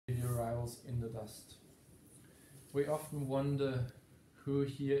dust. We often wonder who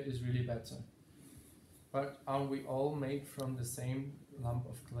here is really better. But are we all made from the same lump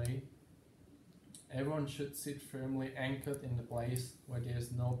of clay? Everyone should sit firmly anchored in the place where there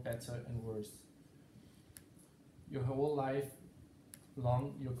is no better and worse. Your whole life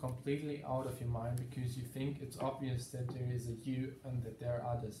long, you're completely out of your mind because you think it's obvious that there is a you and that there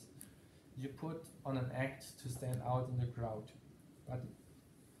are others. You put on an act to stand out in the crowd, but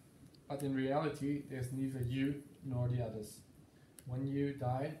in reality, there's neither you nor the others. When you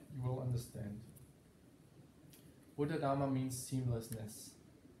die, you will understand. Buddha Dharma means seamlessness.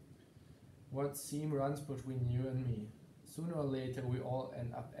 What seam runs between you and me? Sooner or later, we all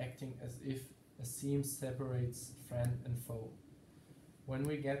end up acting as if a seam separates friend and foe. When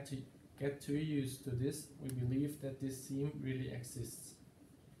we get too used to this, we believe that this seam really exists.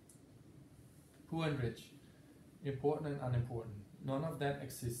 Poor and rich, important and unimportant, none of that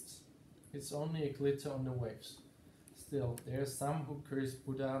exists. It's only a glitter on the waves. Still, there are some who curse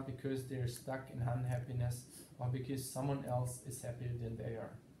Buddha because they are stuck in unhappiness or because someone else is happier than they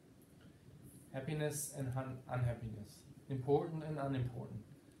are. Happiness and unhappiness, important and unimportant,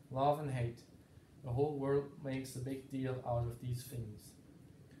 love and hate. The whole world makes a big deal out of these things.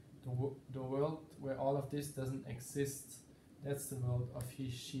 The world where all of this doesn't exist, that's the world of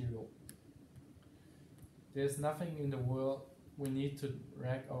Hishiro. There's nothing in the world we need to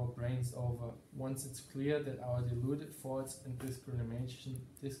rack our brains over once it's clear that our deluded thoughts and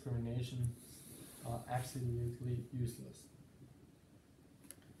discrimination are absolutely useless.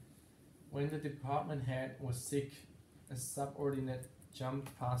 When the department head was sick, a subordinate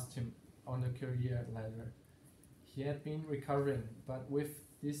jumped past him on the career ladder. He had been recovering, but with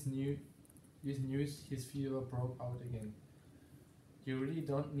this news, his fever broke out again. You really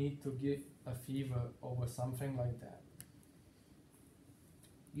don't need to get a fever over something like that.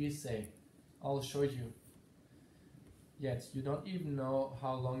 You say, I'll show you. Yet you don't even know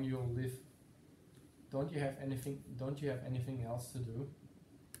how long you'll live. Don't you have anything else to do?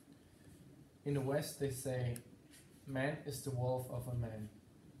 In the West they say, man is the wolf of a man.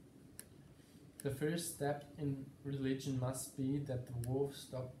 The first step in religion must be that the wolves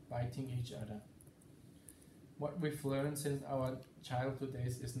stop biting each other. What we've learned since our childhood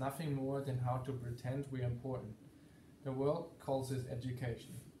days is nothing more than how to pretend we're important. The world calls it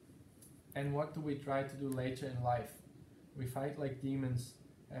education. And what do we try to do later in life? We fight like demons,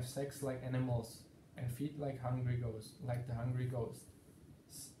 have sex like animals, and feed like the hungry ghosts.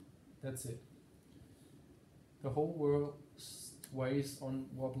 That's it. The whole world sways on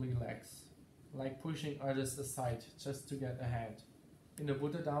wobbly legs, like pushing others aside just to get ahead. In the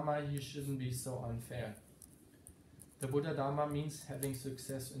Buddha Dharma, you shouldn't be so unfair. The Buddha Dharma means having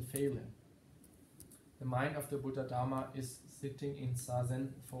success and failure. The mind of the Buddha Dharma is sitting in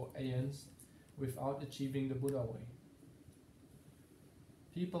zazen for aeons without achieving the Buddha way.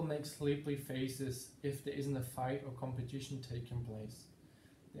 People make sleepy faces if there isn't a fight or competition taking place.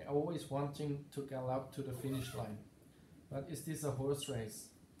 They're always wanting to gallop to the finish line. But is this a horse race?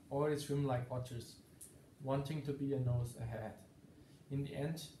 Or they swim like otters, wanting to be a nose ahead. In the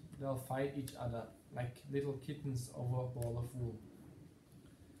end, they'll fight each other like little kittens over a ball of wool.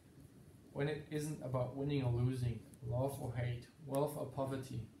 When it isn't about winning or losing, love or hate, wealth or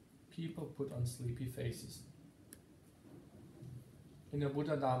poverty, people put on sleepy faces. In the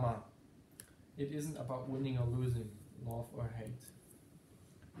Buddha Dharma, it isn't about winning or losing, love or hate.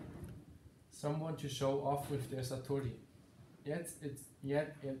 Some want to show off with their satori, yet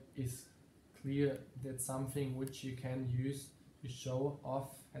it is clear that something which you can use to show off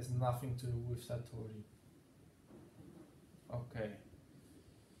has nothing to do with satori. Okay.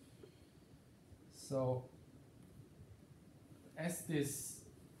 So, as this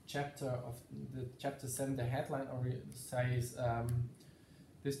chapter of the chapter 7, the headline already says,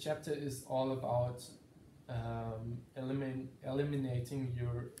 this chapter is all about eliminating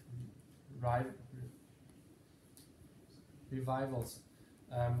your revivals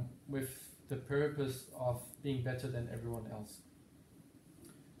with the purpose of being better than everyone else.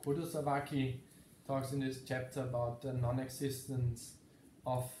 Kodo Sawaki talks in this chapter about the non-existence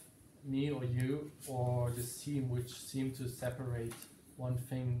of me or you, or the seam which seem to separate one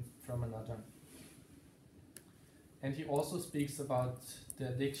thing from another. And he also speaks about the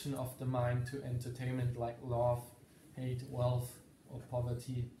addiction of the mind to entertainment like love, hate, wealth, or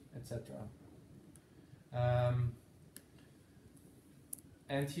poverty, etc.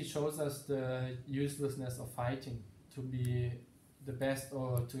 And he shows us the uselessness of fighting to be the best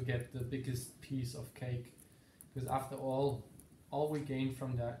or to get the biggest piece of cake, because after all we gain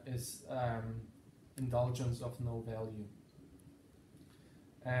from that is indulgence of no value.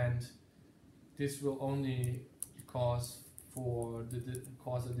 And this will only cause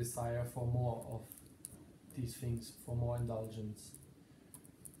cause a desire for more of these things, for more indulgence.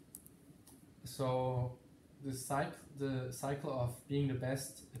 So the cycle of being the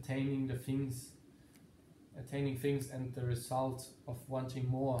best, attaining things, and the result of wanting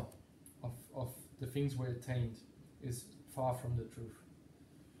more of the things we attained is far from the truth.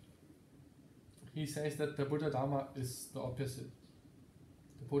 He says that the Buddha Dharma is the opposite.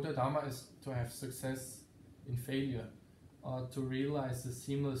 The Buddha Dharma is to have success in failure, or to realize the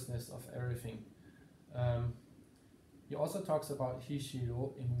seamlessness of everything. He also talks about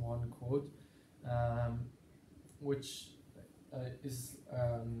Hishiro in one quote, which is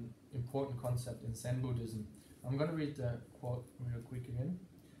important concept in Zen Buddhism. I'm going to read the quote real quick again.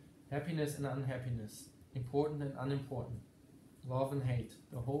 Happiness and unhappiness, important and unimportant, love and hate.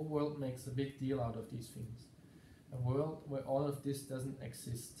 The whole world makes a big deal out of these things. A world where all of this doesn't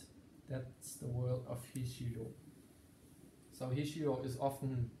exist. That's the world of Hishiro. So Hishiro is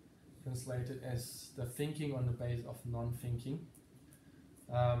often translated as the thinking on the base of non-thinking.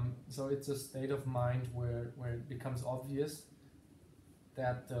 So it's a state of mind where it becomes obvious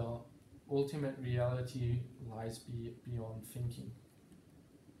that the ultimate reality lies beyond thinking.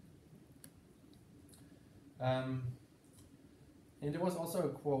 And there was also a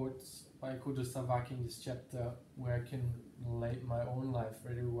quote by Kodo Sawaki in this chapter where I can relate my own life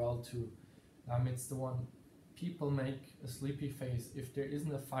very well to. It's the one: people make a sleepy face if there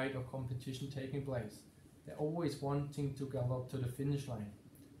isn't a fight or competition taking place. They're always wanting to gallop to the finish line.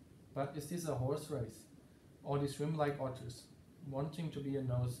 But is this a horse race? Or they swim like otters, wanting to be a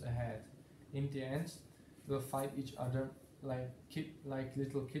nose ahead? In the end, they'll fight each other like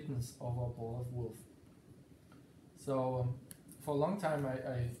little kittens over a ball of wool. So for a long time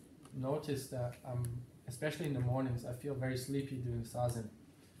I noticed that especially in the mornings, I feel very sleepy doing zazen.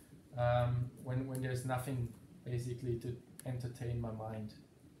 When there's nothing basically to entertain my mind.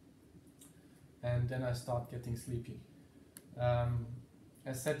 And then I start getting sleepy.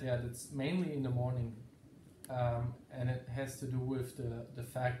 As said, yeah, that's mainly in the morning. And it has to do with the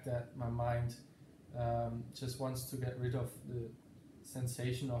fact that my mind just wants to get rid of the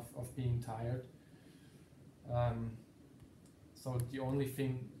sensation of being tired. So the only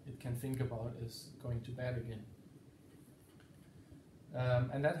thing it can think about is going to bed again.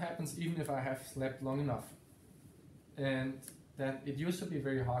 And that happens even if I have slept long enough. And that it used to be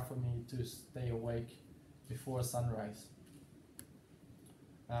very hard for me to stay awake before sunrise.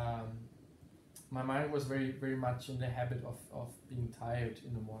 My mind was very, very much in the habit of being tired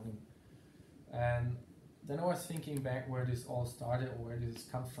in the morning. And then I was thinking back where this all started or where this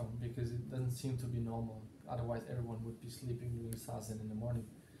comes from, because it doesn't seem to be normal. Otherwise everyone would be sleeping doing zazen in the morning.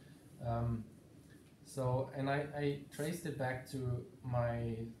 And I traced it back to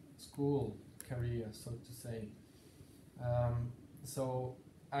my school career, so to say. So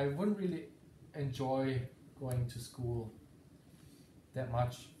I wouldn't really enjoy going to school that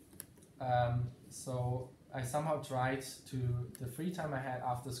much. So I somehow tried to, the free time I had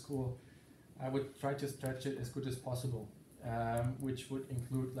after school, I would try to stretch it as good as possible, which would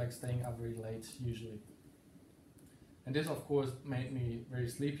include like staying up very late usually. And this of course made me very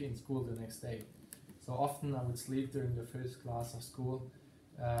sleepy in school the next day. So often I would sleep during the first class of school,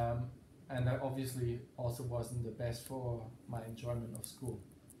 and that obviously also wasn't the best for my enjoyment of school.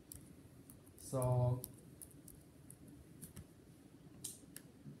 So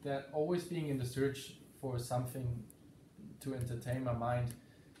that always being in the search for something to entertain my mind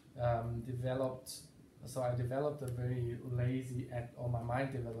developed a very lazy, or my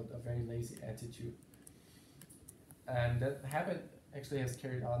mind developed a very lazy attitude. And that habit actually has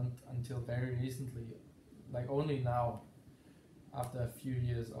carried on until very recently, like only now, after a few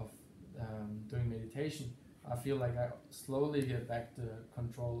years of doing meditation, I feel like I slowly get back the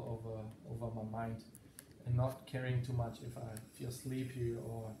control over my mind, and not caring too much if I feel sleepy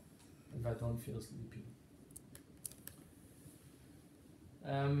or if I don't feel sleepy.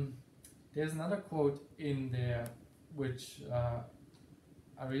 There's another quote in there which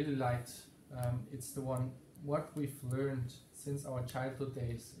I really liked. It's the one: what we've learned since our childhood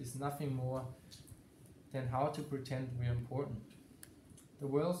days is nothing more than how to pretend we're important. The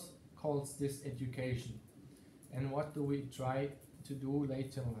world calls this education. And what do we try to do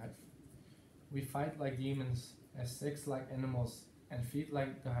later in life? We fight like demons, have sex like animals, and feed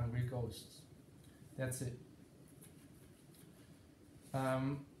like the hungry ghosts. That's it.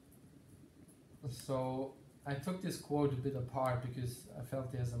 So I took this quote a bit apart because I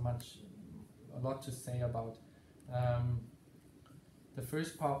felt there's a lot to say about. The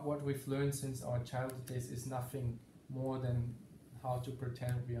first part, what we've learned since our childhood days, is nothing more than how to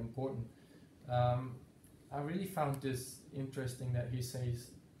pretend we're important. I really found this interesting that he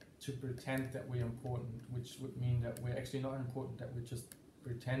says to pretend that we're important, which would mean that we're actually not important, that we're just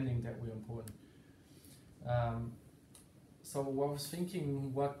pretending that we're important. So I was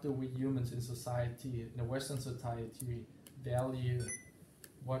thinking, what do we humans in society, in the Western society, value?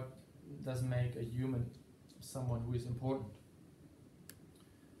 What does make a human someone who is important?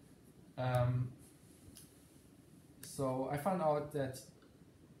 So I found out that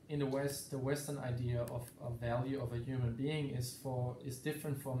in the West, the Western idea of value of a human being is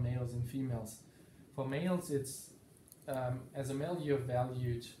different for males and females. For males, it's as a male you're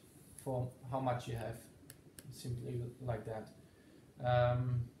valued for how much you have, simply like that.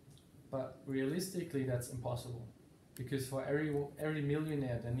 But realistically, that's impossible, because for every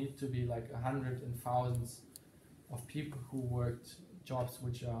millionaire there need to be like hundreds and thousands of people who worked jobs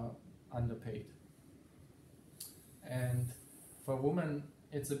which are underpaid. And for women,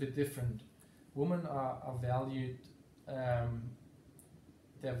 it's a bit different. Women are valued,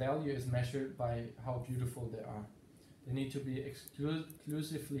 their value is measured by how beautiful they are. They need to be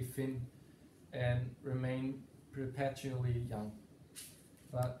exclusively thin and remain perpetually young.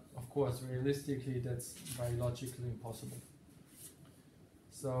 But of course, realistically, that's biologically impossible.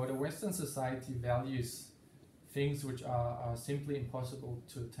 So the Western society values things which are simply impossible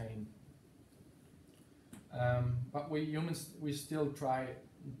to attain. But we humans, we still try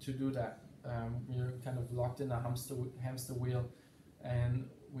to do that. We're kind of locked in a hamster wheel, and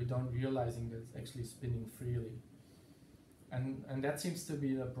we don't realizing that it's actually spinning freely. And that seems to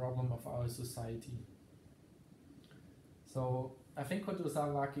be the problem of our society. So I think Kodo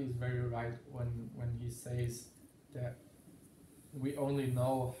Sawaki is very right when he says that we only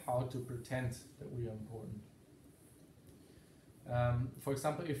know how to pretend that we are important. For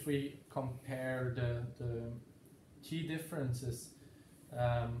example, if we compare the key differences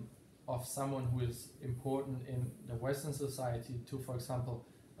of someone who is important in the Western society to, for example,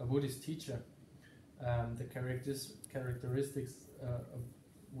 a Buddhist teacher, the characteristics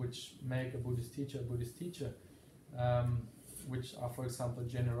which make a Buddhist teacher, which are, for example,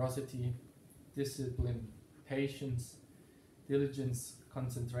 generosity, discipline, patience, diligence,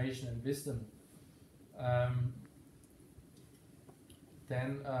 concentration, and wisdom,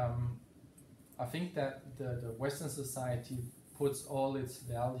 then I think that the Western society puts all its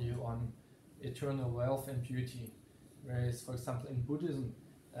value on eternal wealth and beauty, whereas, for example, in Buddhism,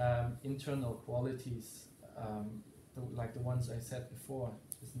 internal qualities, like the ones I said before,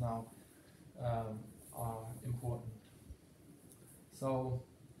 just now, are important. So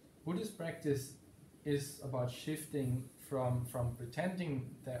Buddhist practice is about shifting from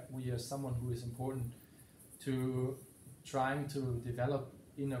pretending that we are someone who is important to trying to develop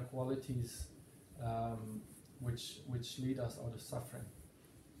inner qualities which lead us out of suffering.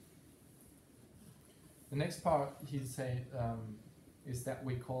 The next part he said is that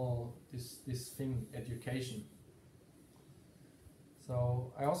we call this thing education.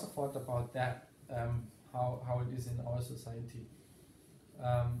 So I also thought about that, how it is in our society.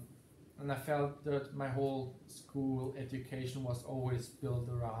 And I felt that my whole school education was always built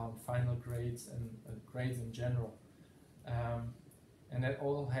around final grades and grades in general. And that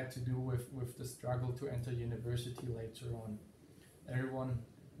all had to do with the struggle to enter university later on. Everyone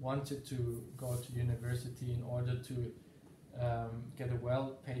wanted to go to university in order to get a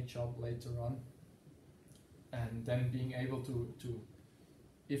well-paid job later on, and then being able to,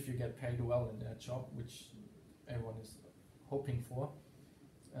 if you get paid well in that job, which everyone is hoping for,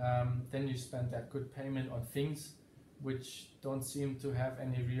 then you spend that good payment on things which don't seem to have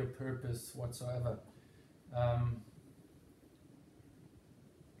any real purpose whatsoever.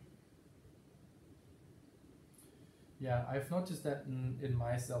 Yeah, I've noticed that in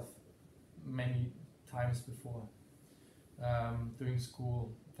myself many times before, during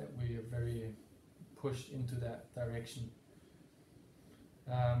school, that we are very pushed into that direction.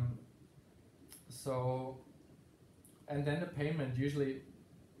 So, and then the payment, usually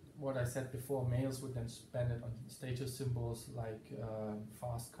what I said before, males would then spend it on status symbols like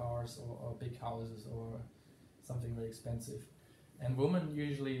fast cars or big houses or something very expensive. And women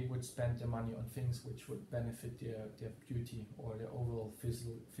usually would spend their money on things which would benefit their beauty or their overall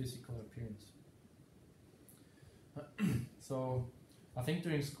physical appearance. So I think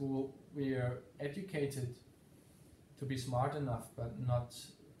during school we are educated to be smart enough, but not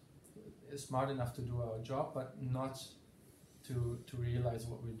smart enough to do our job, but not to realize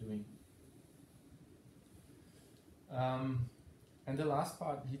what we're doing. And the last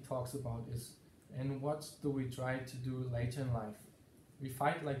part he talks about is, and what do we try to do later in life? We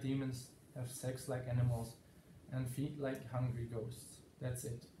fight like demons, have sex like animals, and feed like hungry ghosts. That's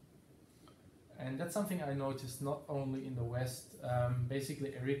it. And that's something I noticed not only in the West.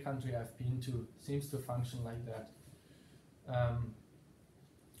 Basically, every country I've been to seems to function like that.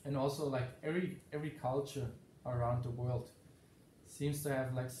 And also, like every culture around the world seems to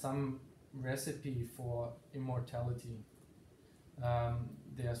have like some recipe for immortality.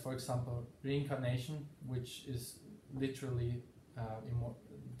 There's, for example, reincarnation, which is literally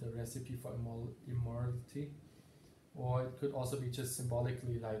the recipe for immortality, or it could also be just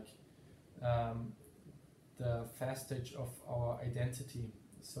symbolically like the vestige of our identity,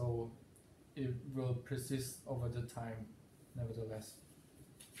 so it will persist over the time, nevertheless.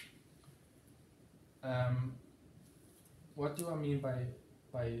 What do I mean by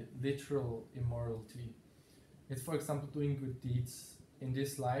literal immortality? It's, for example, doing good deeds in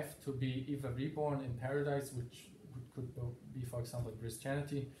this life to be either reborn in paradise, which could be, for example,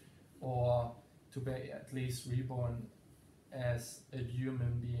 Christianity, or to be at least reborn as a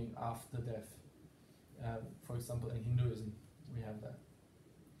human being after death. For example, in Hinduism, we have that.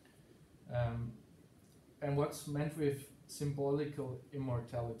 And what's meant with symbolical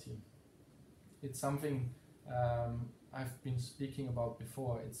immortality? It's something I've been speaking about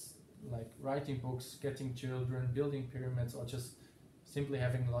before. It's like writing books, getting children, building pyramids, or just simply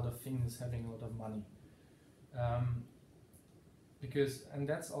having a lot of things, having a lot of money. And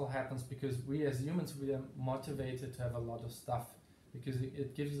that's all happens because we as humans, we are motivated to have a lot of stuff, because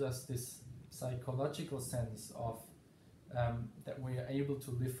it gives us this psychological sense of that we are able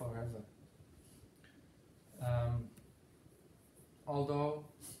to live forever. Although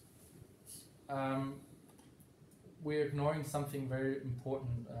we're ignoring something very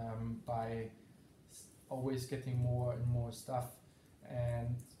important by always getting more and more stuff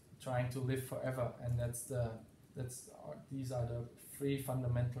and trying to live forever, and these are the three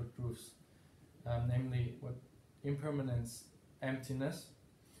fundamental truths, namely what impermanence, emptiness.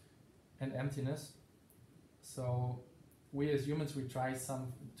 So we as humans, we try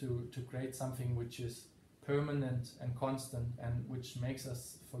to create something which is permanent and constant, and which makes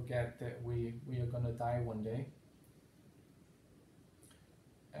us forget that we are gonna die one day.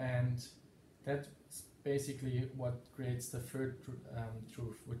 And that's basically what creates the third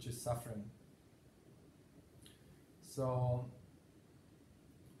truth, which is suffering. So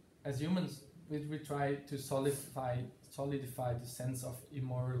as humans, we try to solidify the sense of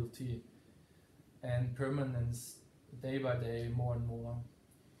immortality and permanence day by day, more and more,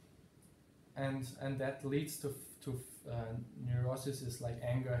 and that leads to neuroses like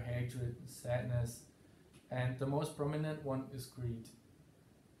anger, hatred, sadness, and the most prominent one is greed,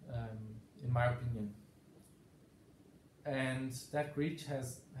 in my opinion. And that greed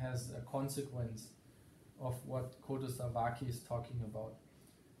has a consequence of what Kodo Sawaki is talking about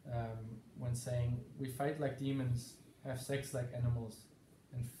when saying we fight like demons, have sex like animals,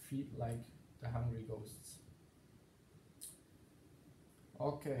 and feed like the hungry ghosts.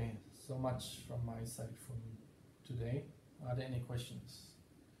 Okay, so much from my side from today. Are there any questions?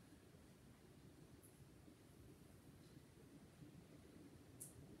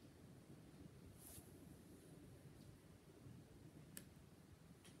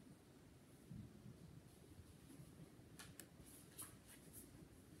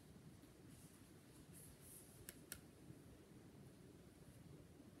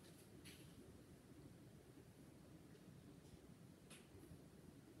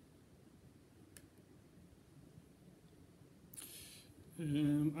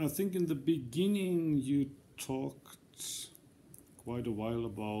 I think in the beginning you talked quite a while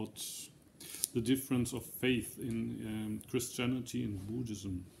about the difference of faith in Christianity and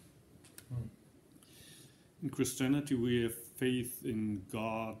Buddhism. In Christianity we have faith in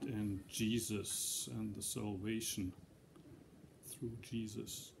God and Jesus and the salvation through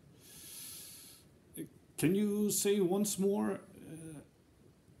Jesus. Can you say once more,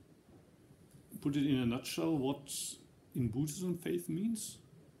 put it in a nutshell, what in Buddhism faith means?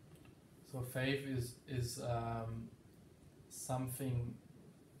 So faith is something.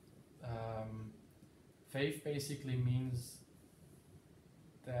 Faith basically means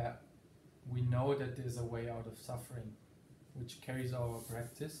that we know that there's a way out of suffering, which carries our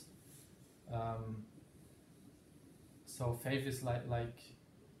practice. So faith is like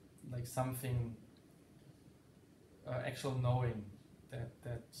something, actual knowing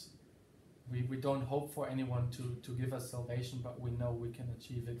that we don't hope for anyone to give us salvation, but we know we can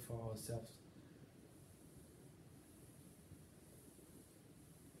achieve it for ourselves.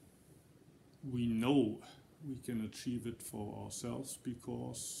 We know we can achieve it for ourselves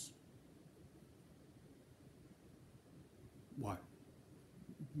because... Why?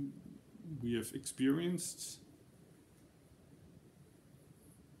 We have experienced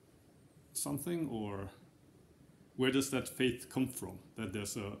something, or where does that faith come from, that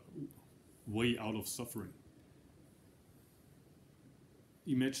there's a way out of suffering?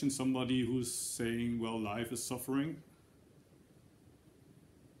 Imagine somebody who's saying, well, life is suffering.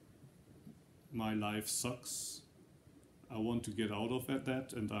 My life sucks. I want to get out of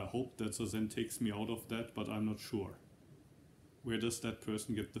that, and I hope that Zen takes me out of that, but I'm not sure. Where does that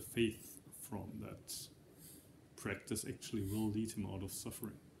person get the faith from that practice actually will lead him out of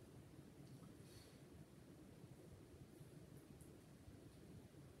suffering?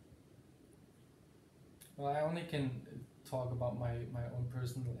 Well, I only can talk about my own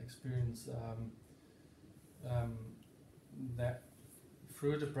personal experience, that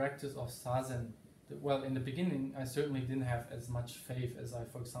through the practice of Zazen, well, in the beginning I certainly didn't have as much faith as I,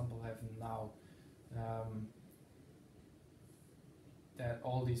 for example, have now. That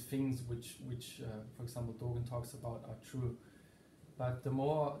all these things which for example, Dogen talks about are true. But the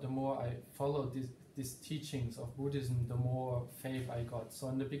more I followed these teachings of Buddhism, the more faith I got. So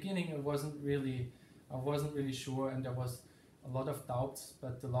in the beginning I wasn't really sure, and there was a lot of doubts,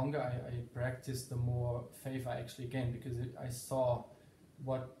 but the longer I practiced, the more faith I actually gained, because I saw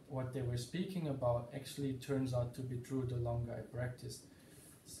what they were speaking about actually turns out to be true the longer I practiced.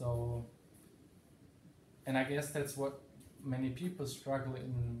 So, and I guess that's what many people struggle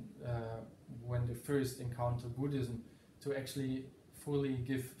in when they first encounter Buddhism, to actually fully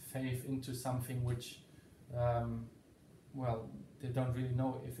give faith into something which, well, they don't really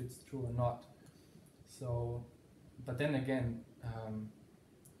know if it's true or not. So, but then again,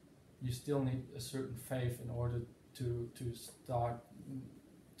 you still need a certain faith in order to start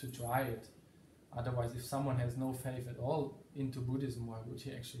to try it. Otherwise, if someone has no faith at all into Buddhism, why would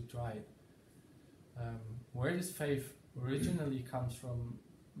he actually try it? Where this faith originally comes from,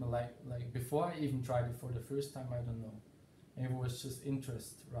 like before I even tried it for the first time, I don't know. Maybe it was just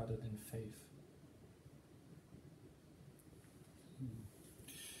interest rather than faith.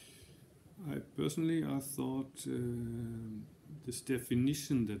 I thought this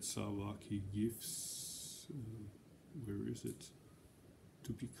definition that Sawaki gives, where is it?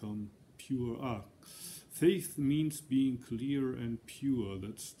 To become pure. Faith means being clear and pure.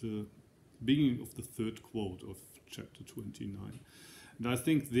 That's the beginning of the third quote of chapter 29. And I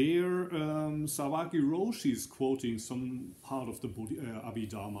think there Sawaki Roshi is quoting some part of the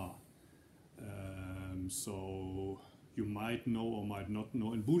Abhidharma. So you might know or might not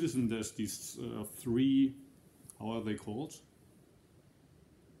know. In Buddhism there's these three, how are they called?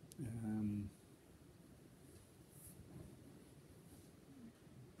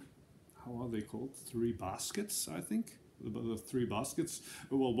 How are they called? Three baskets, I think. The three baskets.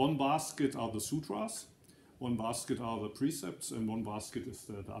 Well, one basket are the sutras, one basket are the precepts, and one basket is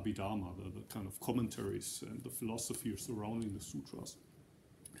the Abhidharma, the kind of commentaries and the philosophy surrounding the sutras.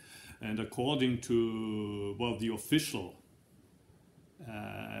 And according to, well, the official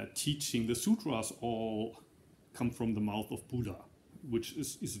teaching, the sutras all come from the mouth of Buddha, which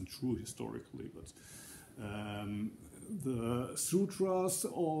isn't true historically, but the sutras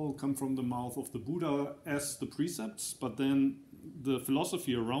all come from the mouth of the Buddha as the precepts, but then the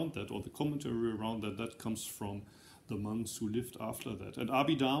philosophy around that, or the commentary around that, that comes from the monks who lived after that. And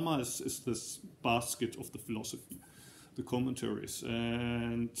Abhidharma is this basket of the philosophy, the commentaries.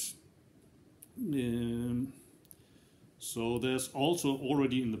 And so there's also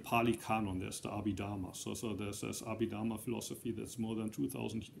already in the Pali Canon, there's the Abhidharma. So there's Abhidharma philosophy that's more than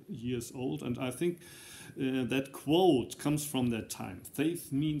 2,000 years old. And I think that quote comes from that time.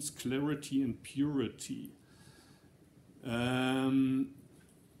 Faith means clarity and purity.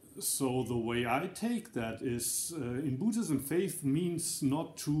 So the way I take that is, in Buddhism, faith means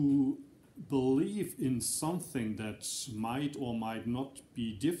not to believe in something that might or might not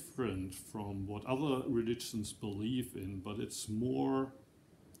be different from what other religions believe in, but it's more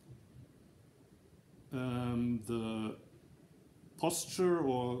the posture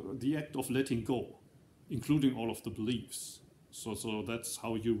or the act of letting go, including all of the beliefs. So that's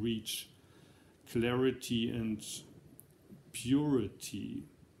how you reach clarity and purity.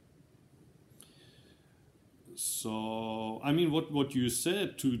 So, I mean, what you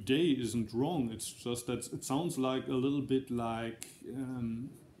said today isn't wrong. It's just that it sounds like a little bit like,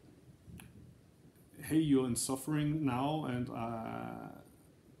 hey, you're in suffering now, and I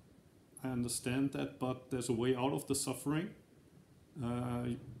understand that, but there's a way out of the suffering.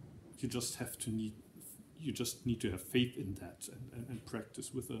 You just need to have faith in that and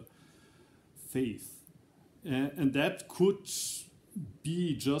practice with a faith. And that could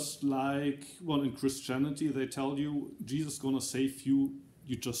be just like, well, in Christianity they tell you Jesus is gonna save you.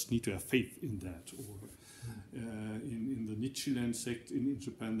 You just need to have faith in that. Or in the Nichiren sect in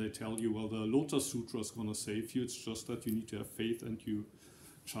Japan, they tell you, well, the Lotus Sutra is going to save you. It's just that you need to have faith and you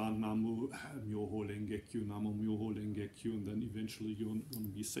chant Namu Myoho Rengekyo, Namu Myoho Rengekyo, and then eventually you're going to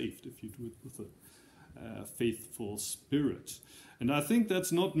be saved if you do it with a faithful spirit. And I think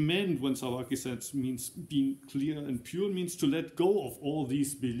that's not meant when Sawaki says means being clear and pure, means to let go of all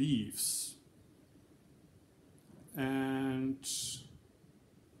these beliefs. And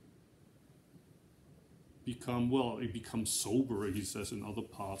become sober, he says in other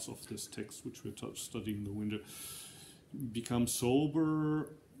parts of this text, which we're studying in the winter. Become sober,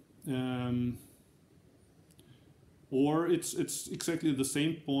 or it's exactly the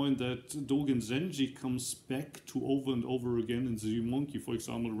same point that Dogen Zenji comes back to over and over again in the Monkey. For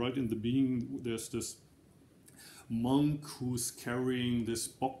example, right in the beginning, there's this monk who's carrying this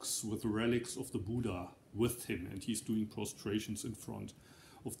box with relics of the Buddha with him, and he's doing prostrations in front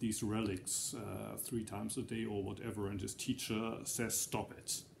of these relics 3 times a day or whatever, and his teacher says, stop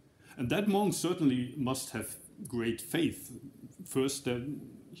it. And that monk certainly must have great faith. First, that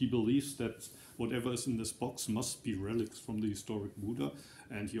he believes that whatever is in this box must be relics from the historic Buddha,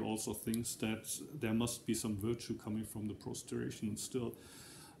 and he also thinks that there must be some virtue coming from the prostration, and still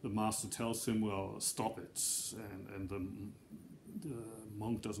the master tells him, well, stop it, and the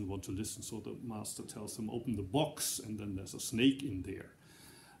monk doesn't want to listen, so the master tells him, open the box, and then there's a snake in there.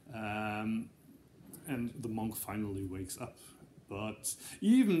 And the monk finally wakes up. But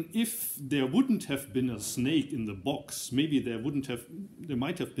even if there wouldn't have been a snake in the box, maybe there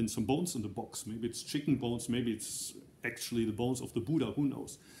might have been some bones in the box. Maybe it's chicken bones, maybe it's actually the bones of the Buddha, who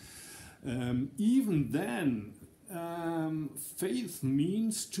knows. Even then, faith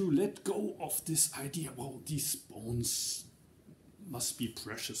means to let go of this idea, well, these bones must be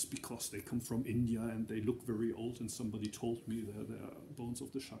precious because they come from India and they look very old, and somebody told me they're bones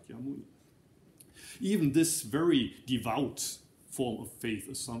of the Shakyamuni. Even this very devout form of faith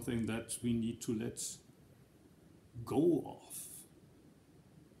is something that we need to let go of,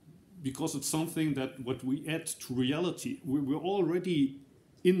 because it's something that what we add to reality. We're already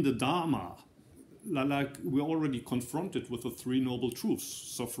in the Dharma, like we're already confronted with the 3 noble truths: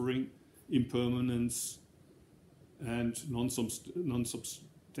 suffering, impermanence, and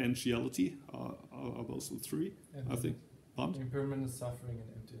non-substantiality. Are those the 3? And I think. What? Impermanence, suffering, and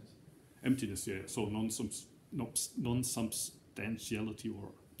emptiness. Emptiness, yeah. So non-substantiality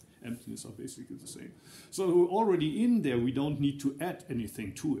or emptiness are basically the same. So we're already in there. We don't need to add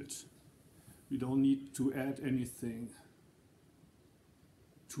anything to it. We don't need to add anything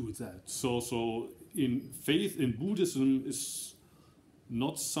to that. So in faith in Buddhism is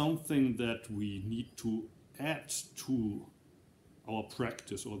not something that we need to add to our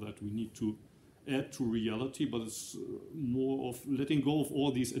practice, or that we need to add to reality, but it's more of letting go of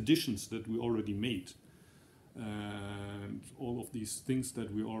all these additions that we already made, and all of these things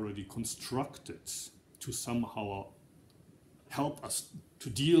that we already constructed to somehow help us to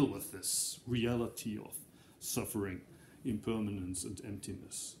deal with this reality of suffering, impermanence, and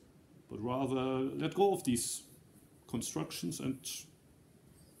emptiness. But rather let go of these constructions and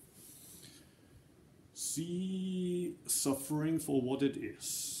see suffering for what it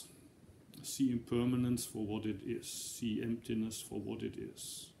is. See impermanence for what it is. See emptiness for what it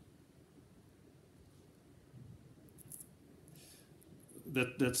is.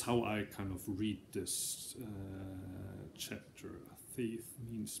 That's how I kind of read this chapter. Faith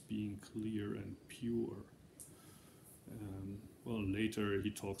means being clear and pure. Well, later he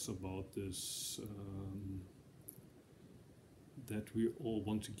talks about this, that we all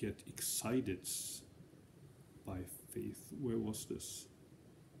want to get excited by faith. Where was this?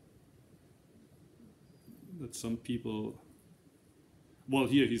 That some people, well,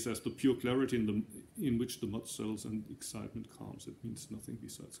 here he says the pure clarity in which the mud settles and excitement calms. It means nothing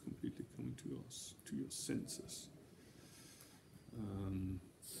besides completely coming to your senses.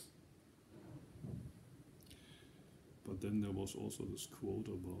 But then there was also this quote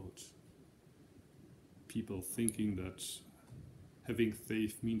about people thinking that having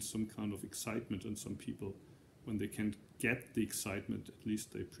faith means some kind of excitement, and some people, when they can't get the excitement, at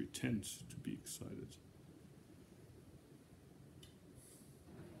least they pretend to be excited.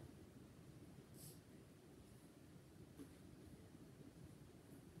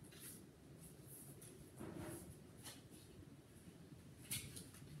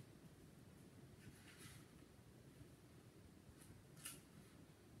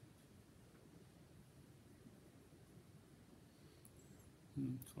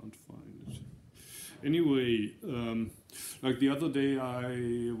 Can't find it. Anyway, like the other day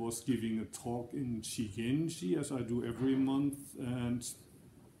I was giving a talk in Shigenji, as I do every month, and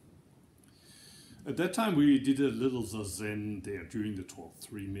At that time, we did a little zazen there during the talk,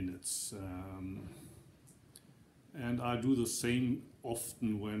 3 minutes. And I do the same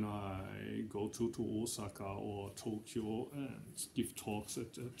often when I go to Osaka or Tokyo and give talks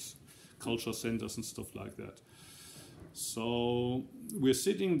at culture centers and stuff like that. So we're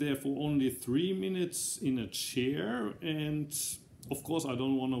sitting there for only 3 minutes in a chair, and of course I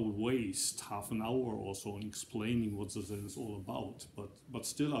don't want to waste half an hour or so in explaining what Zazen is all about, but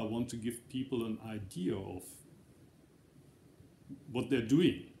still I want to give people an idea of what they're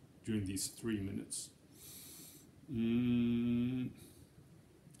doing during these 3 minutes. And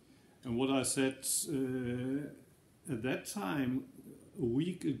what I said at that time, a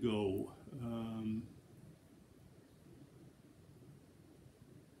week ago,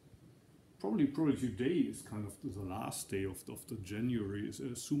 probably today is kind of the last day of the January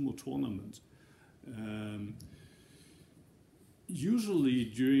sumo tournament. Usually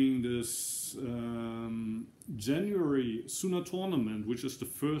during this January Suna tournament, which is the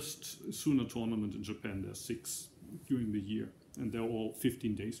first Suna tournament in Japan, there's 6 during the year, and they're all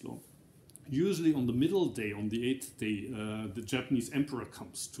 15 days long. Usually on the middle day, on the 8th day, the Japanese emperor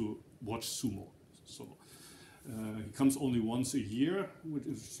comes to watch sumo. So he comes only once a year, which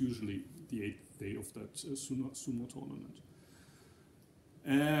is usually the 8th day of that sumo tournament.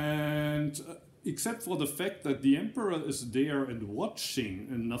 And except for the fact that the emperor is there and watching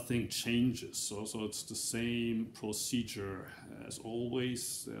and nothing changes. So it's the same procedure as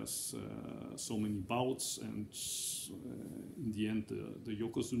always. There's so many bouts, and in the end the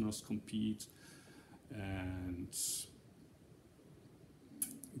yokozunas compete. And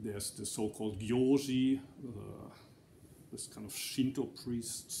there's the so-called gyoji, this kind of Shinto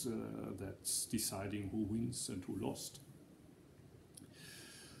priest that's deciding who wins and who lost.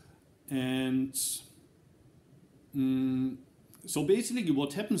 And so basically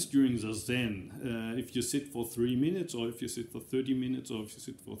what happens during the Zen, if you sit for 3 minutes, or if you sit for 30 minutes, or if you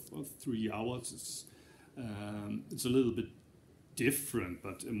sit for 3 hours, it's a little bit different,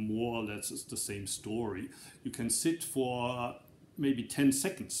 but more or less it's the same story. You can sit for maybe 10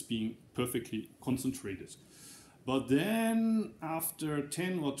 seconds being perfectly concentrated. But then after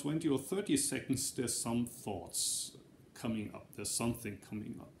 10 or 20 or 30 seconds, there's some thoughts coming up. There's something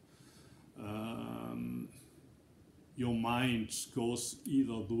coming up. Your mind goes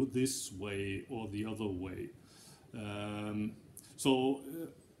either this way or the other way. So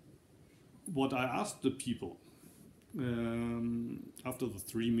what I asked the people after the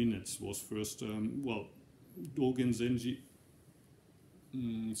 3 minutes was first, well, Dogen Zenji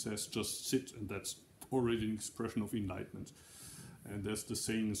says just sit, and that's already an expression of enlightenment. And there's the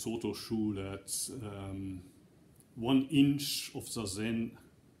saying in Soto Shu that 1 inch of Zazen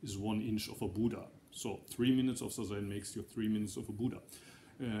is 1 inch of a Buddha. So 3 minutes of Zazen makes you 3 minutes of a Buddha.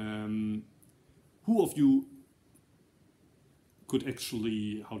 Who of you could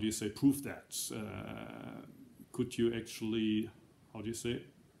actually, how do you say, prove that? Could you actually, how do you say,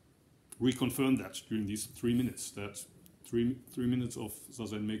 reconfirm that during these 3 minutes, that three minutes of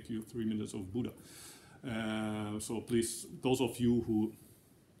Zazen make you 3 minutes of Buddha? So please, those of you who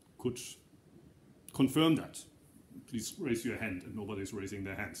could confirm that, please raise your hand, and nobody's raising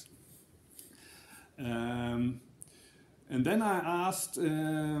their hands. And then I asked,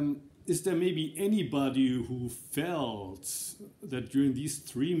 is there maybe anybody who felt that during these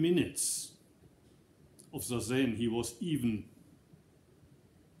 3 minutes of Zazen he was even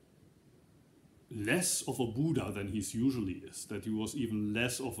less of a Buddha than he usually is, that he was even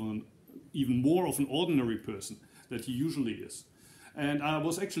more of an ordinary person that he usually is? And I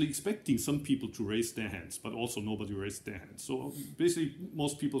was actually expecting some people to raise their hands, but also nobody raised their hands. So basically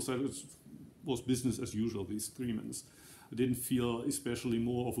most people said it was business as usual, these 3 minutes. I didn't feel especially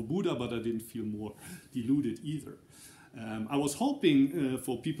more of a Buddha, but I didn't feel more deluded either. I was hoping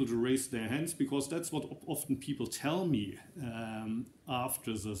for people to raise their hands, because that's what often people tell me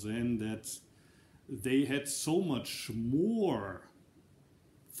after Zazen, that they had so much more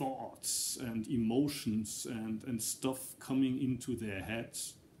thoughts and emotions and stuff coming into their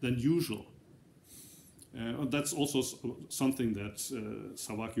heads than usual. That's also something that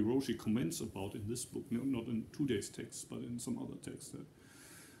Sawaki Roshi comments about in this book, not in today's text, but in some other text.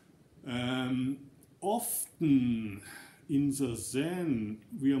 Often in the Zen,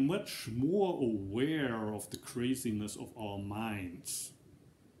 we are much more aware of the craziness of our minds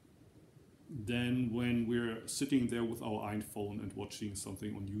than when we're sitting there with our iPhone and watching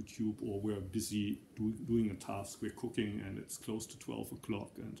something on YouTube, or we're busy doing a task, we're cooking and it's close to 12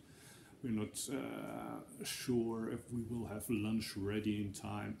 o'clock and we're not sure if we will have lunch ready in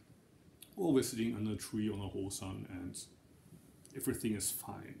time, or we're sitting under a tree on a hosan and everything is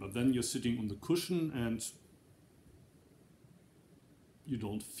fine. But then you're sitting on the cushion and you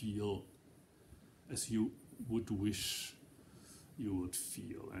don't feel as you would wish you would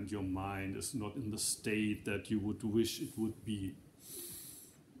feel, and your mind is not in the state that you would wish it would be.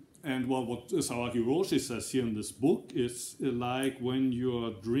 And well, what Sawaki Roshi says here in this book is like when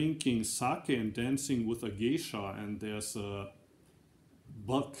you're drinking sake and dancing with a geisha and there's a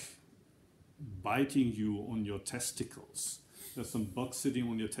bug biting you on your testicles. There's some bug sitting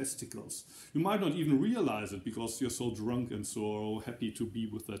on your testicles. You might not even realize it because you're so drunk and so happy to be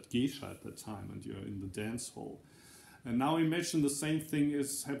with that geisha at that time and you're in the dance hall. And now imagine the same thing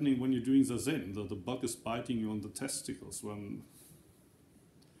is happening when you're doing zazen. The bug is biting you on the testicles when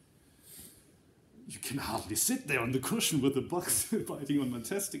you can hardly sit there on the cushion with the bug biting on my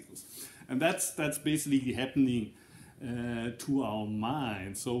testicles. And that's basically happening to our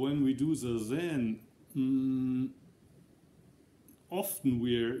mind. So when we do zazen, often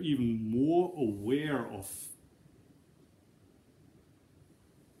we're even more aware of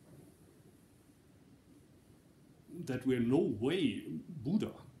that we're no way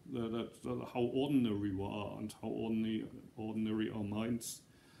Buddha, that how ordinary we are and how ordinary our minds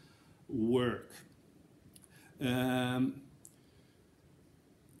work.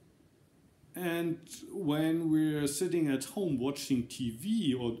 And when we're sitting at home watching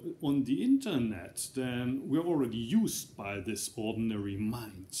TV or on the internet, then we're already used by this ordinary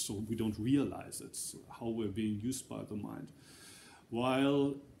mind, so we don't realize it's how we're being used by the mind.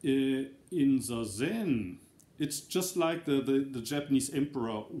 While in Zazen, it's just like the Japanese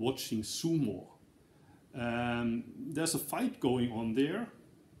emperor watching sumo. There's a fight going on there,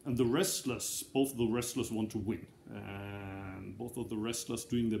 and both the wrestlers want to win. And both of the wrestlers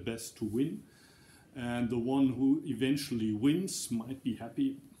doing their best to win. And the one who eventually wins might be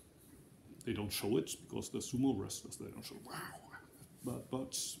happy. They don't show it because they're sumo wrestlers. They don't show, wow.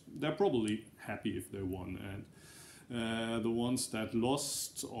 But they're probably happy if they won. And the ones that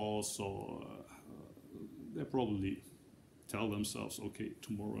lost also, they probably tell themselves, okay,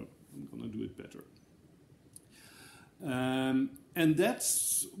 tomorrow I'm going to do it better. And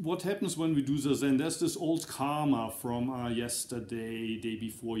that's what happens when we do Zazen. There's this old karma from yesterday, day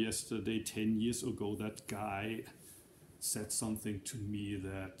before yesterday, 10 years ago. That guy said something to me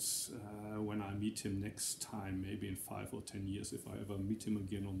that when I meet him next time, maybe in 5 or 10 years, if I ever meet him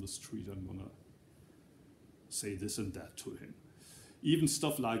again on the street, I'm going to say this and that to him. Even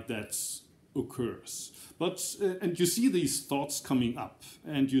stuff like that occurs. But and you see these thoughts coming up,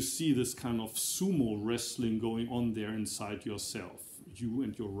 and you see this kind of sumo wrestling going on there inside yourself, you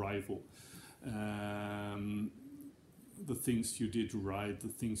and your rival. The things you did right, the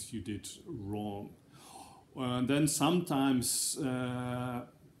things you did wrong. And then sometimes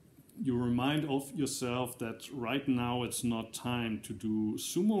you remind of yourself that right now it's not time to do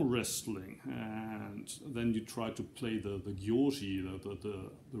sumo wrestling, and then you try to play the gyoji, the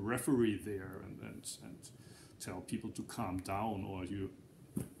referee there, and tell people to calm down, or you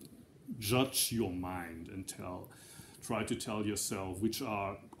judge your mind and try to tell yourself which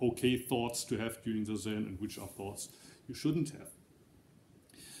are okay thoughts to have during the Zen and which are thoughts you shouldn't have.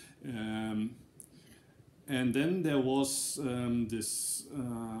 And then there was this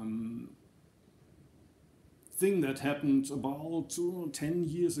thing that happened about 10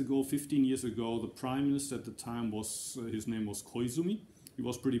 years ago, 15 years ago. The prime minister at the time his name was Koizumi. He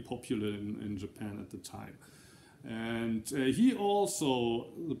was pretty popular in Japan at the time. And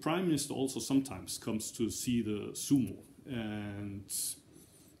the prime minister also sometimes comes to see the sumo. And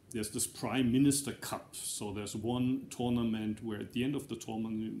there's this prime minister cup. So there's one tournament where at the end of the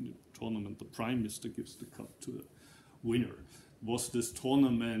tournament, the prime minister gives the cup to the winner. It was this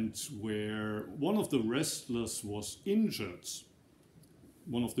tournament where one of the wrestlers was injured.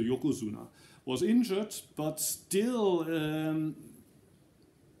 One of the yokozuna was injured, but still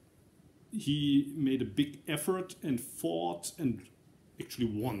he made a big effort and fought and actually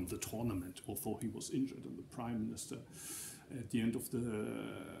won the tournament, although he was injured. And the prime minister, at the end of the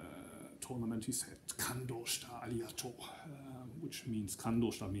tournament, he said, "Kando shita arigato," which means,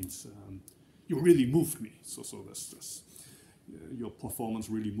 "Kando shita" means, you really moved me. So this your performance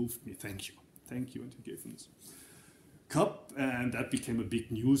really moved me. Thank you. And he gave him this cup, and that became a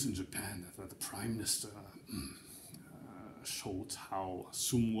big news in Japan, that the prime minister showed how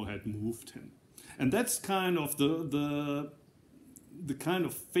sumo had moved him. And that's kind of the kind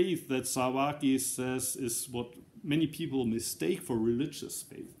of faith that Sawaki says is what many people mistake for religious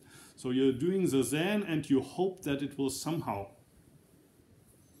faith. So you're doing the Zen and you hope that it will somehow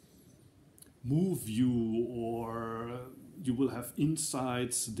move you, or you will have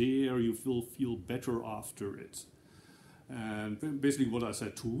insights there, you will feel better after it. And basically what I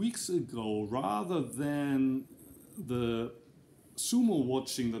said 2 weeks ago, rather than the sumo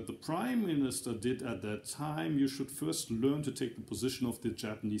watching that the prime minister did at that time, you should first learn to take the position of the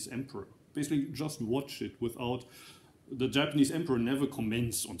Japanese emperor. Basically just watch it without, the Japanese emperor never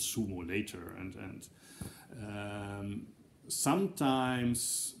comments on sumo later, and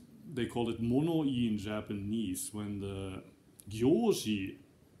sometimes they call it monoi in Japanese, when the gyoji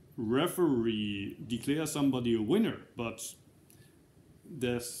referee declares somebody a winner, but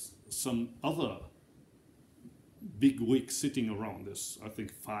there's some other big wig sitting around. There's, I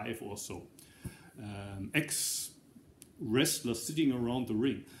think, 5 or so ex-wrestlers sitting around the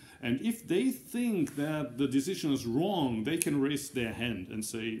ring. And if they think that the decision is wrong, they can raise their hand and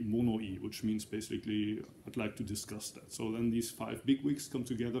say monoi, which means basically, I'd like to discuss that. So then these 5 bigwigs come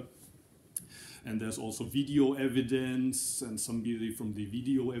together. And there's also video evidence, and somebody from the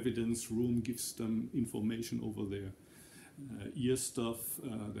video evidence room gives them information over their ear stuff.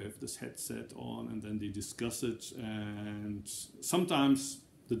 They have this headset on, and then they discuss it. And sometimes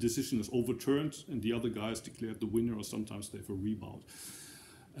the decision is overturned, and the other guys declared the winner, or sometimes they have a rebound.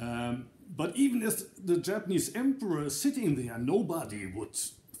 But even as the Japanese emperor is sitting there, nobody would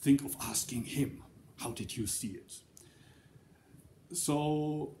think of asking him, how did you see it?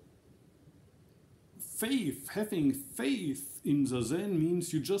 So having faith in Zazen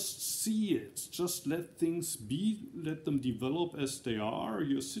means you just see it, just let things be, let them develop as they are.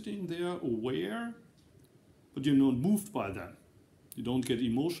 You're sitting there aware, but you're not moved by them. You don't get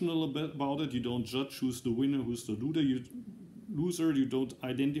emotional about it, you don't judge who's the winner, who's the loser, you don't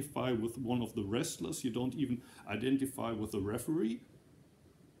identify with one of the wrestlers, you don't even identify with the referee,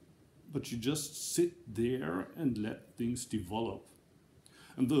 but you just sit there and let things develop.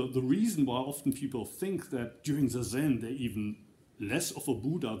 And the reason why often people think that during the Zen they're even less of a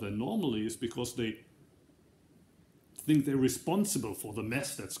Buddha than normally is because they think they're responsible for the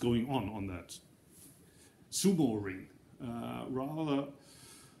mess that's going on that sumo ring, rather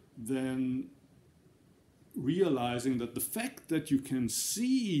than realizing that the fact that you can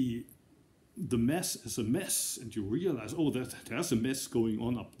see the mess as a mess and you realize, oh, there's a mess going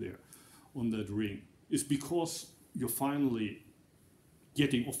on up there on that ring, is because you're finally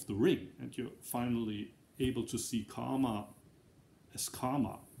getting off the ring and you're finally able to see karma as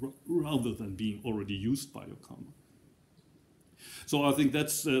karma rather than being already used by your karma. So I think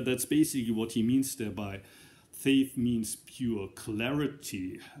that's basically what he means there by faith means pure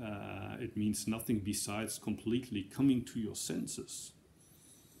clarity. It means nothing besides completely coming to your senses,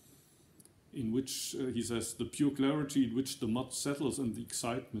 in which, he says, the pure clarity in which the mud settles and the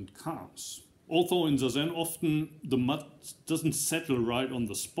excitement calms. Although in Zazen often the mud doesn't settle right on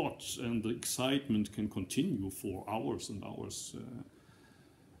the spot and the excitement can continue for hours and hours.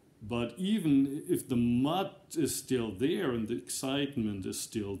 But even if the mud is still there and the excitement is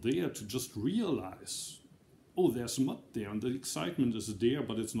still there, to just realize, oh, there's mud there and the excitement is there,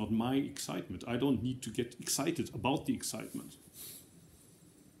 but it's not my excitement. I don't need to get excited about the excitement.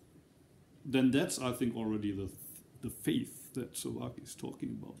 Then that's, I think, already the faith that Sawaki is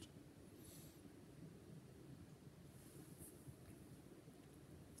talking about.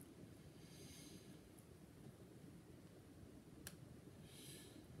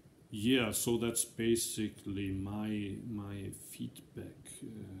 Yeah, so that's basically my feedback.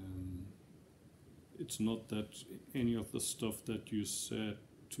 It's not that any of the stuff that you said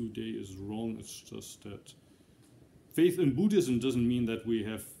today is wrong, it's just that faith in Buddhism doesn't mean that we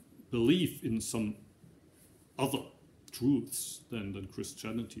have belief in some other truths than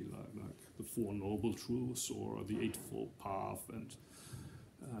Christianity, like the Four Noble Truths or the Eightfold Path, and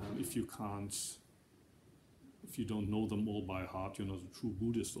if you don't know them all by heart, you're not a true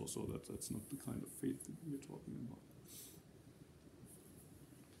Buddhist also. That's not the kind of faith that we're talking about.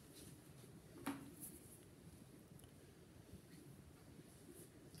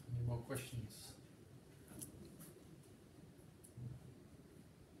 Any more questions?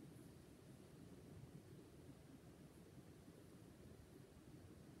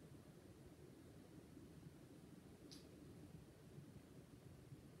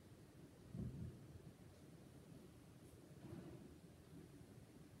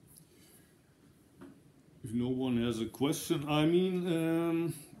 If no one has a question, I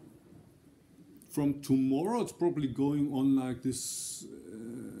mean, from tomorrow it's probably going on like this.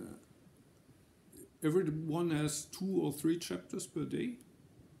 Everyone has 2 or 3 chapters per day.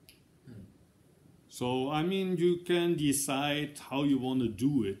 So, I mean, you can decide how you want to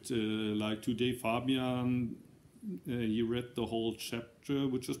do it. Like today, Fabian he read the whole chapter,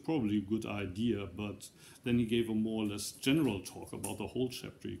 which is probably a good idea, but then he gave a more or less general talk about the whole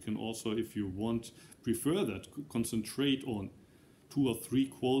chapter. You can also, if you want, prefer that, concentrate on 2 or 3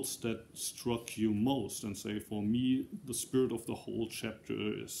 quotes that struck you most and say, for me, the spirit of the whole chapter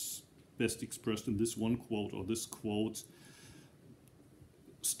is best expressed in this one quote, or this quote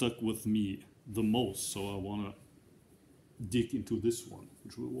stuck with me the most, so I want to dig into this one,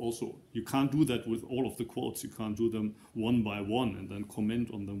 which will also, you can't do that with all of the quotes. You can't do them one by one and then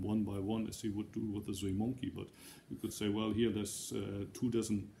comment on them one by one as you would do with the Zui Monkey, but you could say, well, here there's 24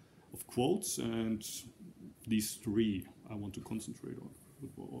 of quotes, and these 3 I want to concentrate on.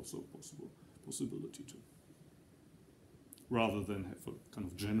 Would be also a possibility to, rather than have a kind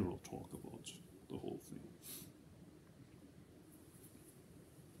of general talk about the whole thing.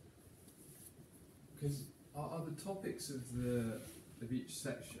 Because are the topics of each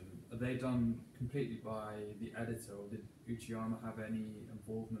section, are they done completely by the editor, or did Uchiyama have any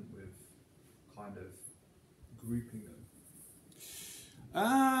involvement with kind of grouping them?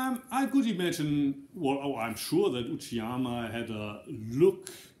 I could imagine, well, I'm sure that Uchiyama had a look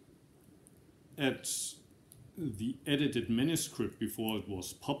at the edited manuscript before it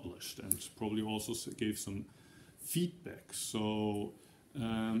was published, and probably also gave some feedback. So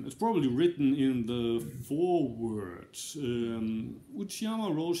it's probably written in the foreword. Uchiyama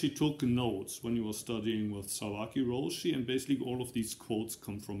Roshi took notes when he was studying with Sawaki Roshi, and basically all of these quotes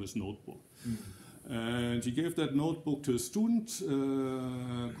come from his notebook. And he gave that notebook to a student,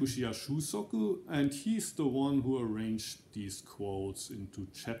 Kushiya Shusoku, and he's the one who arranged these quotes into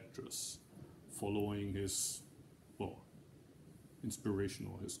chapters, following his, well, inspiration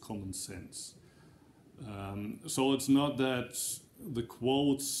or his common sense. So it's not that the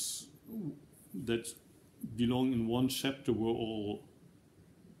quotes that belong in one chapter were all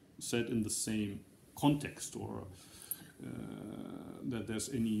said in the same context, or that there's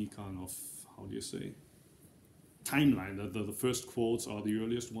any kind of, how do you say, timeline, that the first quotes are the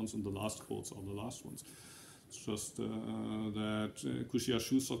earliest ones and the last quotes are the last ones. It's just that Kushiya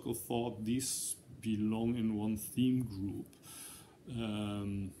Shusoku thought these belong in one theme group.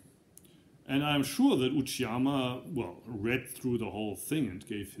 And I'm sure that Uchiyama, well, read through the whole thing and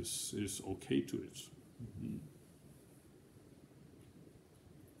gave his okay to it. Mm-hmm.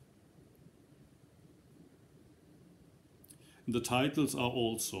 The titles are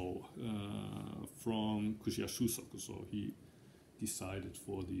also from Kushiya Shusoku, so he decided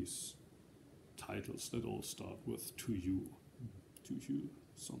for these titles that all start with to you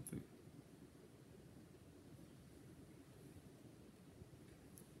something.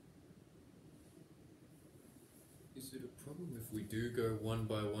 Is it a problem if we do go one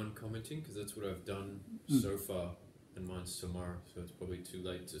by one commenting? Because that's what I've done so far, and mine's tomorrow, so it's probably too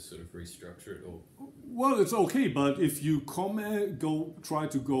late to sort of restructure it all. Well, it's okay, but if you try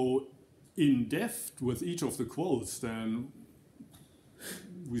to go in depth with each of the quotes, then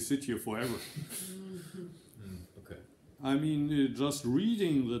we sit here forever. Okay. I mean, just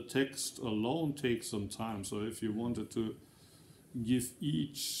reading the text alone takes some time. So if you wanted to give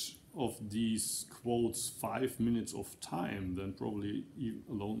each of these quotes 5 minutes of time, then probably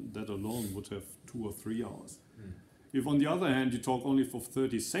that alone would have 2 or 3 hours. If on the other hand you talk only for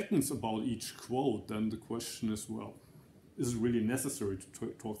 30 seconds about each quote, then the question is, well, is it really necessary to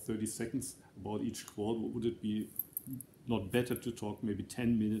talk 30 seconds about each quote? Would it be not better to talk maybe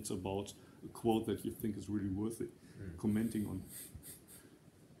 10 minutes about a quote that you think is really worth it, commenting on?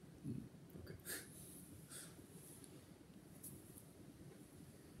 Okay.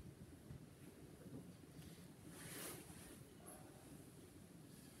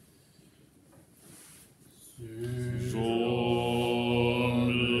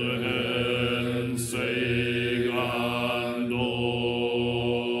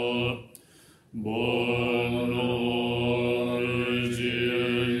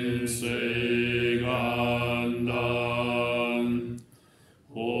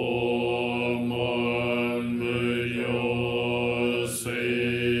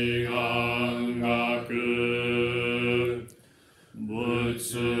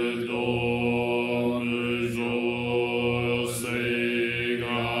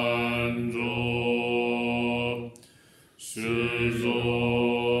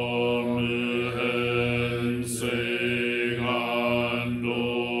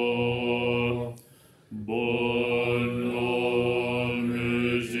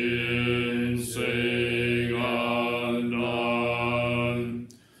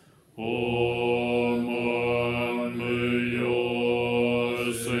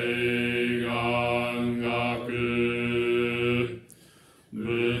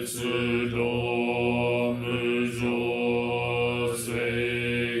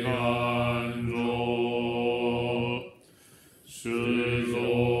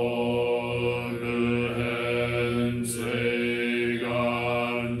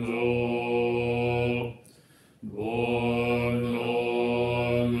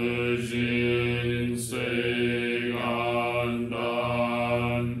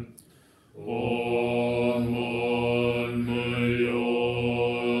 Om.